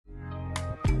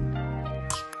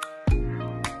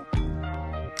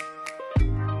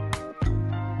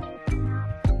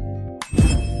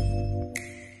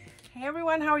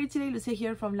everyone, how are you today? Lucia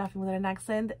here from Laughing with an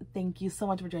Accent. Thank you so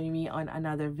much for joining me on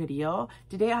another video.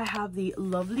 Today I have the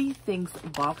Lovely Things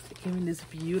box. It came in this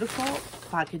beautiful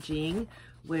packaging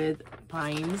with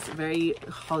pines, very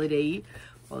holiday,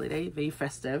 very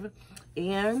festive.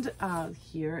 And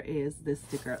here is this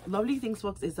sticker. Lovely Things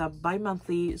box is a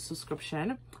bi-monthly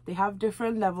subscription. They have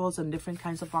different levels and different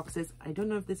kinds of boxes. I don't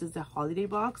know if this is the holiday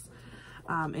box,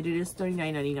 and it is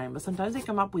 $39.99, but sometimes they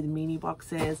come up with mini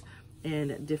boxes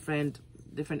and different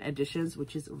editions,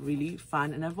 which is really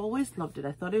fun, and I've always loved it.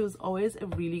 I thought it was always a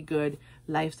really good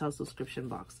lifestyle subscription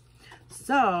box.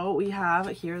 So we have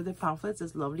here the pamphlets,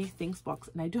 this Lovely Things box,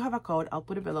 and I do have a code. I'll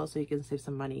put it below so you can save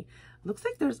some money. Looks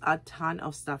like there's a ton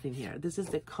of stuff in here. This is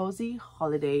the cozy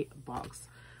holiday box.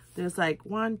 There's like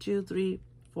 1, 2, 3,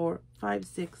 4, 5,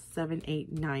 6, 7,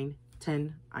 8, 9,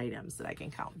 10 items that I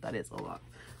can count. That is a lot.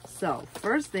 So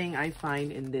first thing I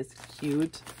find in this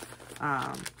cute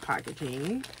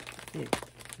packaging.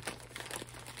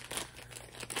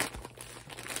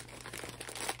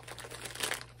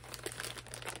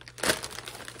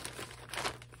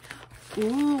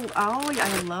 Ooh, oh,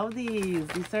 I love these.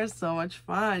 These are so much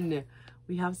fun.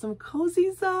 We have some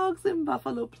cozy socks in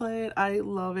buffalo plaid. I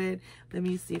love it. Let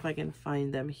me see if I can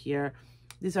find them here.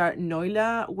 These are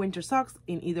Noila winter socks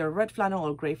in either red flannel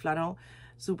or gray flannel.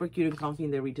 Super cute and comfy,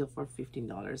 and they retail for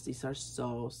 $15. These are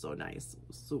so nice,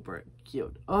 super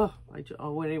cute. Oh, I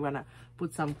already want to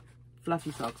put some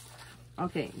fluffy socks.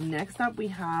 Okay, next up we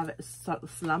have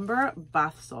Slumber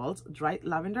Bath Salts, dried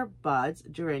lavender buds,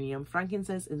 geranium,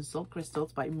 frankincense, and salt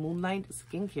crystals by Moonlight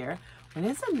Skincare, and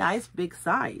it's a nice big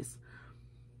size.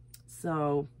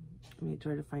 So let me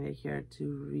try to find it here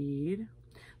to read.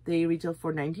 They retail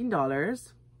for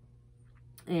 $19,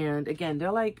 and again,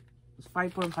 they're like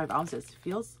 5.5 ounces.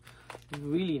 Feels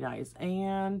really nice.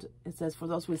 And it says for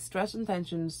those with stress and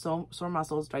tension, sore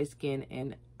muscles, dry skin,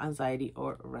 and anxiety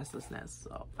or restlessness.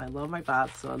 So I love my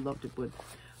baths, so I love to put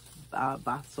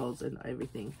bath salts and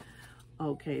everything.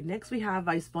 Okay, next we have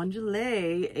by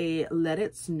Splendies, a Let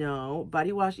It Snow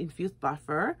body wash infused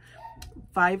buffer,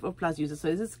 5 or plus uses. So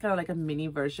this is kind of like a mini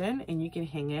version, and you can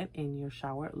hang it in your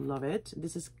shower. Love it.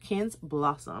 This is Kins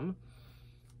Blossom.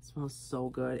 It smells so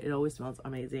good. It always smells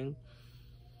amazing.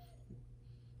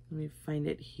 Let me find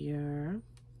it here.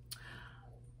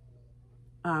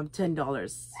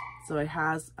 $10. So it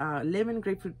has lemon,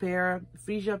 grapefruit, pear,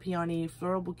 freesia, peony,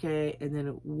 floral bouquet, and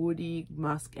then woody,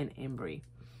 musk, and ambery.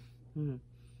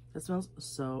 That smells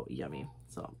so yummy.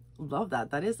 So love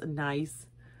that. That is a nice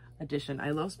addition. I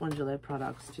love Splendies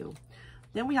products too.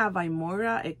 Then we have by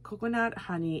Moira a coconut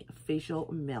honey facial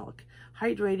milk,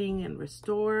 hydrating and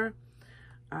restore,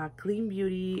 clean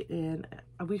beauty. And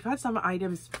we've had some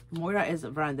items. Moira is a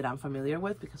brand that I'm familiar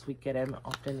with because we get them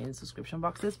often in subscription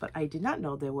boxes, but I did not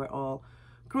know they were all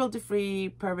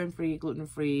cruelty-free, paraben-free,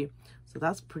 gluten-free. So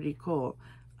that's pretty cool.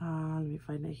 Let me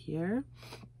find it here.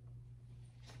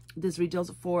 This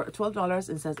retails for $12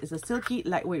 and says it's a silky,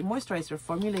 lightweight moisturizer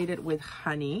formulated with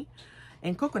honey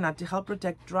and coconut to help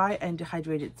protect dry and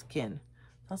dehydrated skin.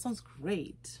 That sounds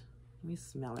great. Let me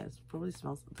smell it. It probably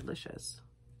smells delicious.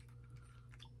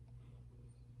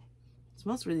 It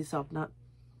smells really soft, not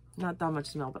that much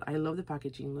smell, but I love the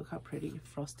packaging. Look how pretty.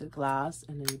 Frosted glass,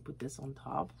 and then you put this on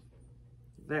top.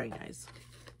 Very nice.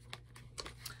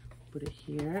 Put it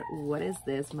here. What is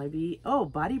this? Might be, oh,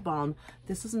 body balm.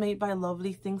 This is made by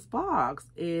Lovely Things box.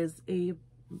 Is a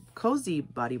cozy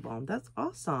body balm. That's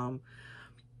awesome.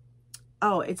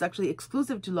 Oh, it's actually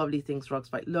exclusive to Lovely Things Rocks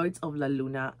by Lloyd's of La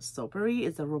Luna Soapery.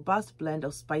 It's a robust blend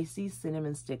of spicy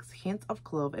cinnamon sticks, hint of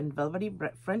clove, and velvety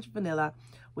French vanilla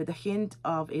with a hint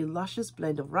of a luscious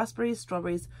blend of raspberries,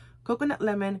 strawberries, coconut,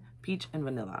 lemon, peach, and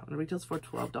vanilla. It retails for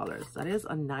 $12. That is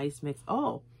a nice mix.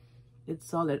 Oh, it's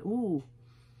solid. Ooh,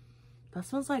 that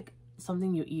smells like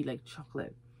something you eat, like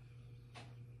chocolate.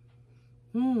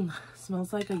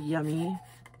 Smells like a yummy,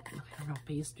 I don't know,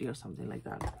 pastry or something like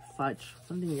that. Fudge,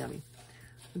 something yummy.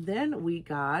 Then we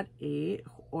got a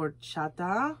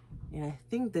horchata, and I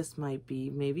think this might be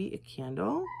maybe a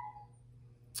candle.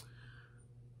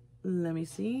 Let me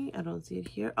see. I don't see it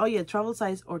here. Oh yeah, travel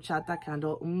size horchata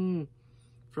candle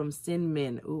from Sin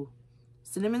Min. Ooh,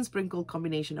 cinnamon sprinkled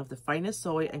combination of the finest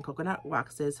soy and coconut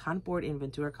waxes, hand poured in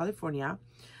Ventura, California.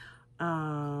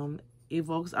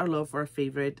 Evokes our love for our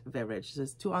favorite beverage. So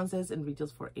it's 2 ounces and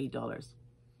retails for $8.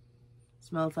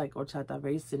 Smells like horchata,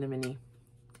 very cinnamony.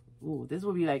 Ooh, this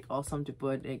would be like awesome to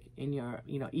put like in your,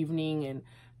 evening and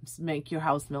make your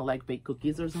house smell like baked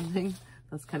cookies or something.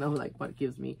 That's kind of like what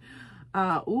gives me.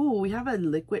 Ooh, we have a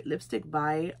liquid lipstick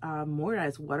by Moira.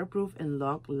 It's waterproof and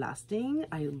long lasting.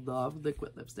 I love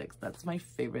liquid lipsticks. That's my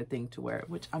favorite thing to wear,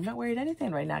 which I'm not wearing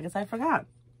anything right now because I forgot.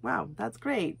 Wow, that's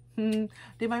great. Did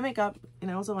my makeup,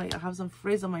 and also I have some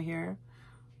frizz on my hair.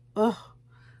 Ugh,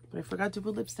 but I forgot to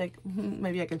put lipstick.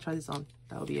 Maybe I can try this on.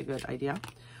 That would be a good idea.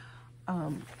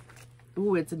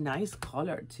 Ooh, it's a nice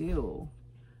color too.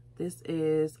 This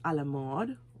is a la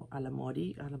mode, or a la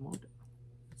mode.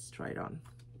 Let's try it on.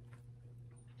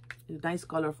 It's a nice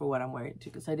color for what I'm wearing too,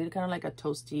 because I did kind of like a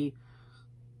toasty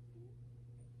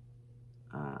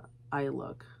eye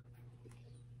look.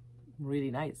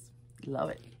 Really nice. Love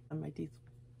it. On my teeth.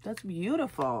 That's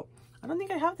beautiful. I don't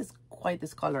think I have this quite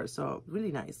this color, so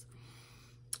really nice.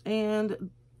 And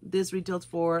this retails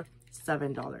for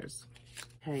 $7.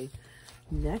 Okay,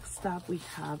 next up we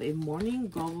have a morning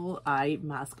goggle eye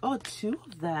mask. Oh, 2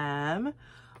 of them.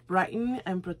 Brighten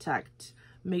and Protect,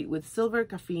 made with silver,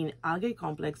 caffeine, algae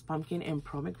complex, pumpkin, and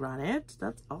pomegranate.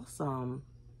 That's awesome.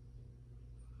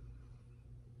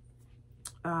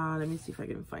 Let me see if I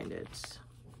can find it.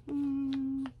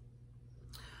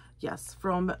 Yes,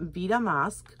 from Vita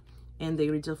Mask, and they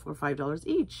retail for $5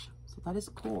 each. So that is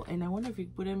cool. And I wonder if you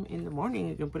put them in the morning,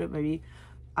 you can put it maybe,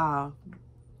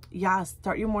 yeah,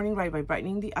 start your morning right by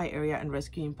brightening the eye area and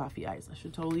rescuing puffy eyes. I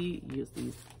should totally use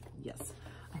these. Yes,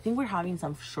 I think we're having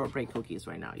some shortbread cookies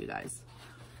right now, you guys.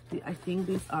 I think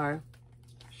these are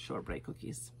shortbread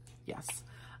cookies. Yes,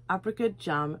 apricot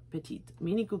jam petite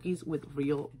mini cookies with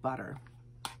real butter.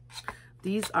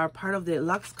 These are part of the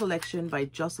Luxe collection by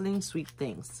Jocelyn Sweet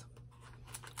Things,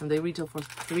 and they retail for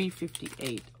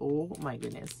 $3.58. Oh my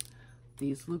goodness,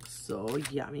 these look so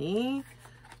yummy.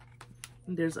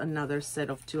 There's another set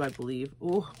of 2, I believe.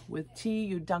 Oh, with tea,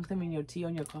 you dunk them in your tea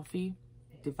on your coffee.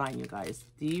 Divine, you guys,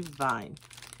 divine.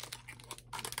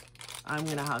 I'm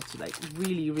gonna have to like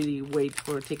really wait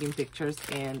for taking pictures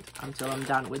and until I'm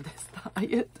done with this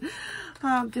diet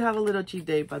to have a little cheat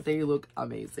day, but they look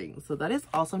amazing. So that is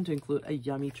awesome to include a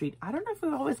yummy treat. I don't know if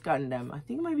we've always gotten them. I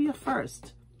think it might be a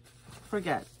first.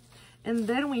 Forget. And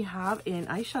then we have an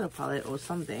eyeshadow palette or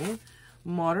something,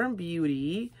 Modern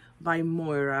Beauty by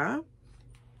Moira.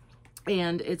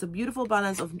 And it's a beautiful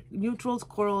balance of neutrals,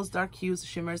 corals, dark hues,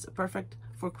 shimmers, perfect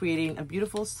for creating a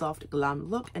beautiful soft glam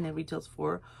look, and it retails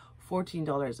for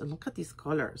 $14. And look at these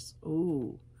colors.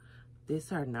 Ooh,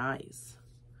 these are nice.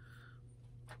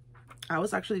 I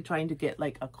was actually trying to get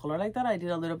like a color like that. I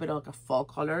did a little bit of like a fall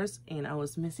colors, and I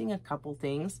was missing a couple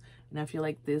things, and I feel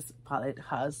like this palette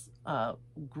has a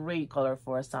great color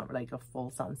for a summer, like a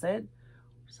full sunset,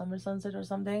 summer sunset or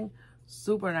something.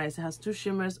 Super nice. It has 2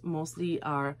 shimmers, mostly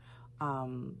are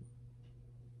mattes,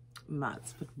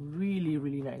 but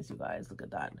really nice, you guys. Look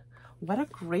at that. What a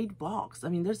great box. I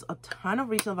mean, there's a ton of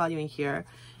retail value in here.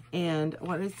 And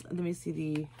what is, let me see,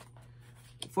 the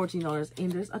 $14,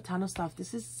 and there's a ton of stuff.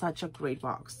 This is such a great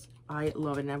box. I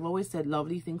love it. And I've always said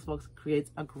Lovely Things Box creates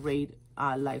a great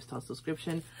lifestyle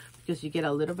subscription, because you get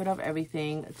a little bit of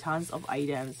everything, tons of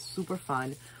items, super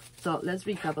fun. So let's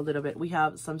recap a little bit. We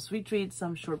have some sweet treats,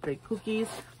 some shortbread cookies.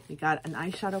 We got an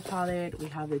eyeshadow palette. We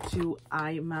have the 2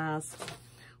 eye masks.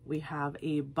 We have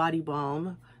a body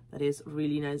balm that is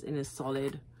really nice in a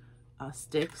solid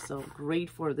stick, so great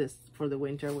for this, for the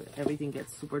winter where everything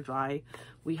gets super dry.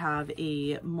 We have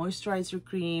a moisturizer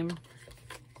cream.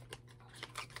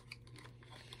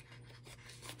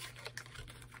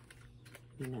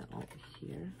 Now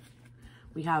here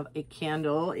we have a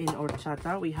candle in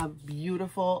horchata. We have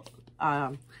beautiful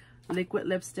liquid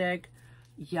lipstick,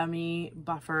 yummy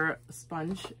buffer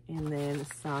sponge, and then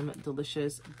some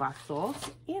delicious bath salts.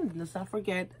 And let's not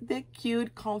forget the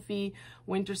cute comfy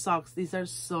winter socks. These are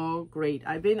so great.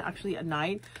 I've been actually at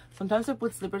night, sometimes I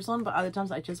put slippers on, but other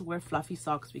times I just wear fluffy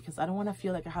socks because I don't want to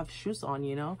feel like I have shoes on,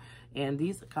 you know. And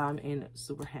these come in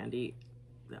super handy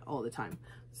all the time.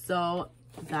 So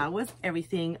that was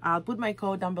everything. I'll put my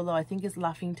code down below. I think it's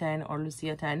Laughing10 or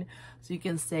Lucia10, so you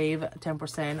can save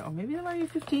 10%, or maybe it might be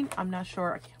 15. I'm not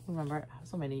sure. I can't remember. I have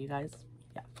so many, you guys.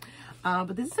 Yeah.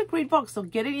 But this is a great box, so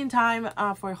get it in time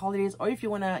for holidays, or if you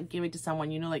want to give it to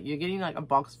someone, you know, like you're getting like a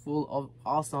box full of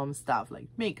awesome stuff like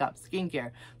makeup,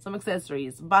 skincare, some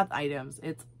accessories, bath items.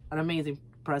 It's an amazing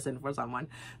present for someone.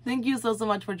 Thank you so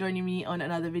much for joining me on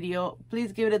another video.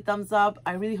 Please give it a thumbs up.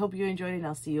 I really hope you enjoyed it, and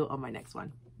I'll see you on my next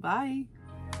one. Bye.